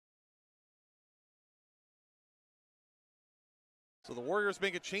So the Warriors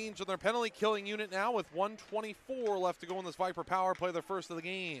make a change on their penalty killing unit now with 1:24 left to go in this Viper power play, their first of the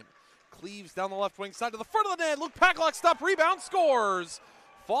game. Cleaves down the left wing side to the front of the net. Luke Paklak stop, rebound, scores.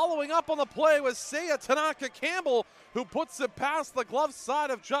 Following up on the play was Seiya Tanaka Campbell, who puts it past the glove side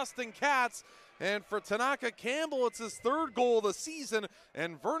of Justin Katz. And for Tanaka Campbell, it's his third goal of the season,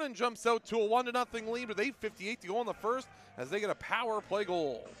 and Vernon jumps out to a 1-0 lead with 8:58 to go in the first as they get a power play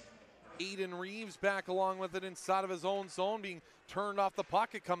goal. Aiden Reeves back along with it inside of his own zone, being turned off the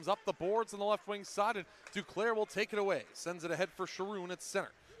puck. It comes up the boards on the left wing side, and Duclair will take it away. Sends it ahead for Sharoon at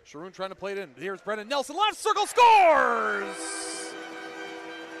center. Sharoon trying to play it in. Here's Brendan Nelson, left circle, scores!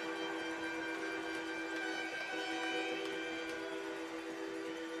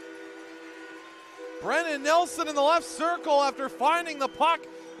 Brendan Nelson in the left circle after finding the puck.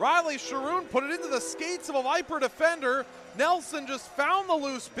 Riley Sharoon put it into the skates of a Viper defender. Nelson just found the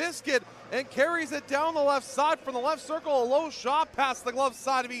loose biscuit and carries it down the left side from the left circle. A low shot past the glove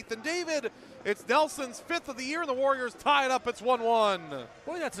side of Ethan David. It's Nelson's fifth of the year, and the Warriors tie it up. It's 1-1.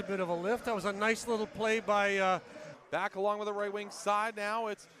 Boy, that's a bit of a lift. That was a nice little play by... Back along with the right wing side now.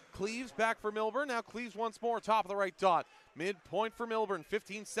 It's Cleaves back for Milburn. Now Cleaves once more, top of the right dot. Midpoint for Milburn,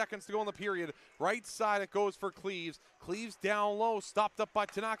 15 seconds to go in the period. Right side it goes for Cleaves. Cleaves down low, stopped up by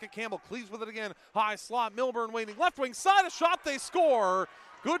Tanaka Campbell. Cleaves with it again, high slot, Milburn waiting. Left wing side, a shot, they score.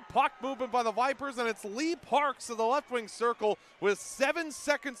 Good puck movement by the Vipers, and it's Lee Parks of the left wing circle with 7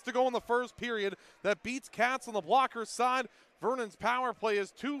 seconds to go in the first period. That beats Katz on the blocker side. Vernon's power play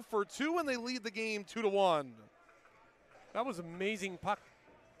is 2 for 2, and they lead the game 2-1. That was amazing puck.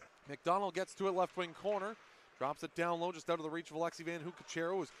 McDonald gets to it, left wing corner. Drops it down low, just out of the reach of Alexi Van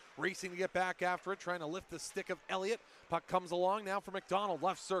Hoekachero, who's racing to get back after it, trying to lift the stick of Elliott. Puck comes along now for McDonald,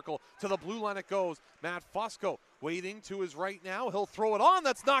 left circle, to the blue line it goes. Matt Fusco waiting to his right now. He'll throw it on,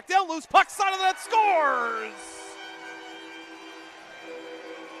 that's knocked down, loose puck, side of the net, scores!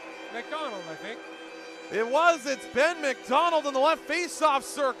 McDonald, I think. It's Ben McDonald in the left face-off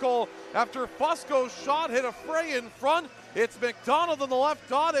circle. After Fusco's shot hit a fray in front, it's McDonald in the left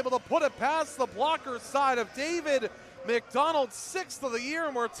dot, able to put it past the blocker side of David. McDonald, sixth of the year,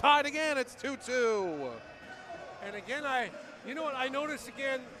 and we're tied again. It's 2-2. And again, you know what I noticed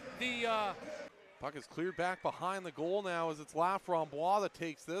again, the puck is cleared back behind the goal now as it's Laframbois that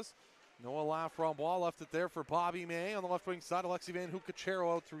takes this. Noah Laframbois left it there for Bobby May. On the left wing side, Alexi Van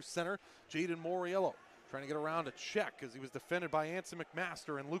Hoekachero out through center. Jaden Moriello trying to get around a check as he was defended by Anson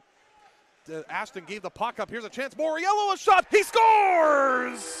McMaster, and Luke Ashton gave the puck up. Here's a chance. Moriello, a shot. He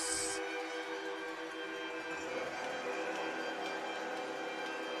scores!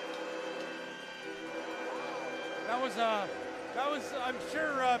 That was I'm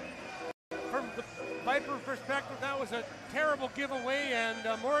sure from the Viper perspective, that was a terrible giveaway, and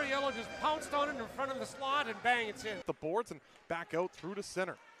Moriello just pounced on it in front of the slot, and bang, it's in. The boards and back out through to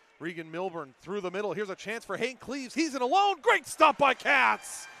center. Regan Milburn through the middle. Here's a chance for Hank Cleaves. He's in alone. Great stop by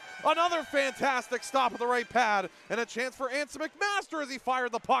Katz. Another fantastic stop at the right pad, and a chance for Anson McMaster as he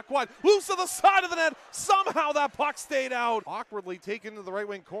fired the puck wide. Loose to the side of the net. Somehow that puck stayed out. Awkwardly taken to the right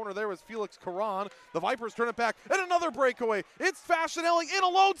wing corner. There was Felix Caron. The Vipers turn it back, and another breakaway. It's Faschinelli in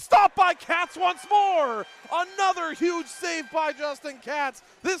alone. Stop by Katz once more. Another huge save by Justin Katz.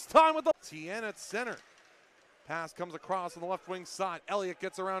 This time with the Tien at center. Pass comes across on the left wing side. Elliott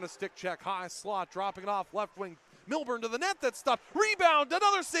gets around a stick check. High slot, dropping it off left wing. Milburn to the net, that stopped. Rebound,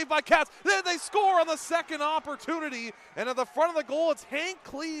 another save by Katz. Then they score on the second opportunity. And at the front of the goal, it's Hank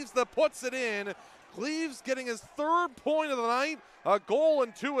Cleaves that puts it in. Cleaves getting his third point of the night. A goal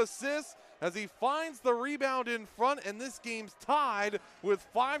and 2 assists as he finds the rebound in front. And this game's tied with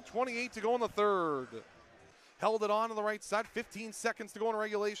 5:28 to go in the third. Held it on the right side, 15 seconds to go in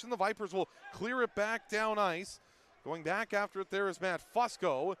regulation. The Vipers will clear it back down ice. Going back after it there is Matt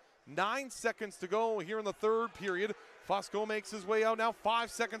Fusco. 9 seconds to go here in the third period. Fusco makes his way out now.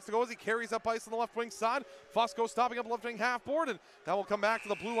 5 seconds to go as he carries up ice on the left wing side. Fusco stopping up left wing half board, and that will come back to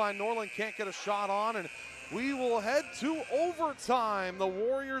the blue line. Norland can't get a shot on, and we will head to overtime. The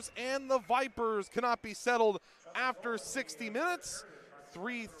Warriors and the Vipers cannot be settled after 60 minutes.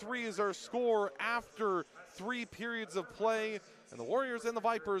 3-3 is our score after 3 periods of play, and the Warriors and the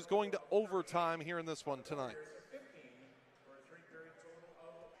Vipers going to overtime here in this one tonight.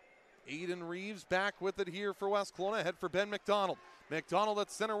 Aiden Reeves back with it here for West Kelowna. Head for Ben McDonald. McDonald at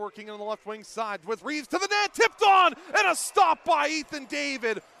center working on the left wing side with Reeves to the net. Tipped on and a stop by Ethan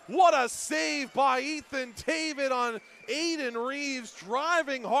David. What a save by Ethan David on Aiden Reeves,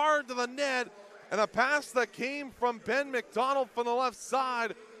 driving hard to the net. And a pass that came from Ben McDonald from the left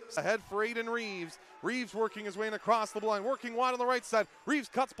side. Ahead for Aiden Reeves. Reeves working his way in across the blue line, working wide on the right side. Reeves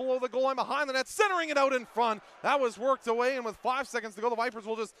cuts below the goal line behind the net, centering it out in front. That was worked away, and with 5 seconds to go, the Vipers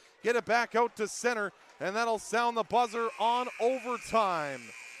will just get it back out to center, and that'll sound the buzzer on overtime.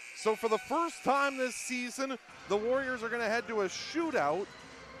 So for the first time this season, the Warriors are going to head to a shootout.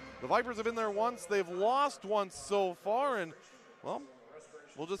 The Vipers have been there once. They've lost once so far, and, well,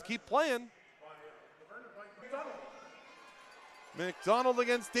 we'll just keep playing. McDonald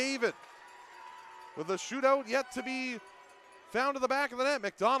against David. With a shootout yet to be found to the back of the net.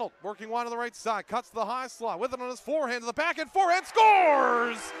 McDonald working wide on the right side, cuts to the high slot, with it on his forehand to the backhand, forehand,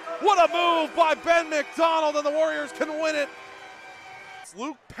 scores! What a move by Ben McDonald, and the Warriors can win it. It's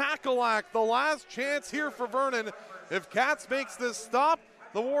Luke Pakalak, the last chance here for Vernon. If Katz makes this stop,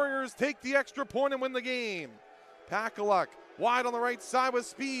 the Warriors take the extra point and win the game. Pakalak wide on the right side with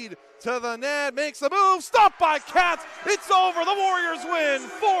speed to the net, makes a move, stopped by Katz. It's over, the Warriors win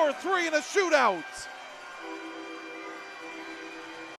 4-3 in a shootout.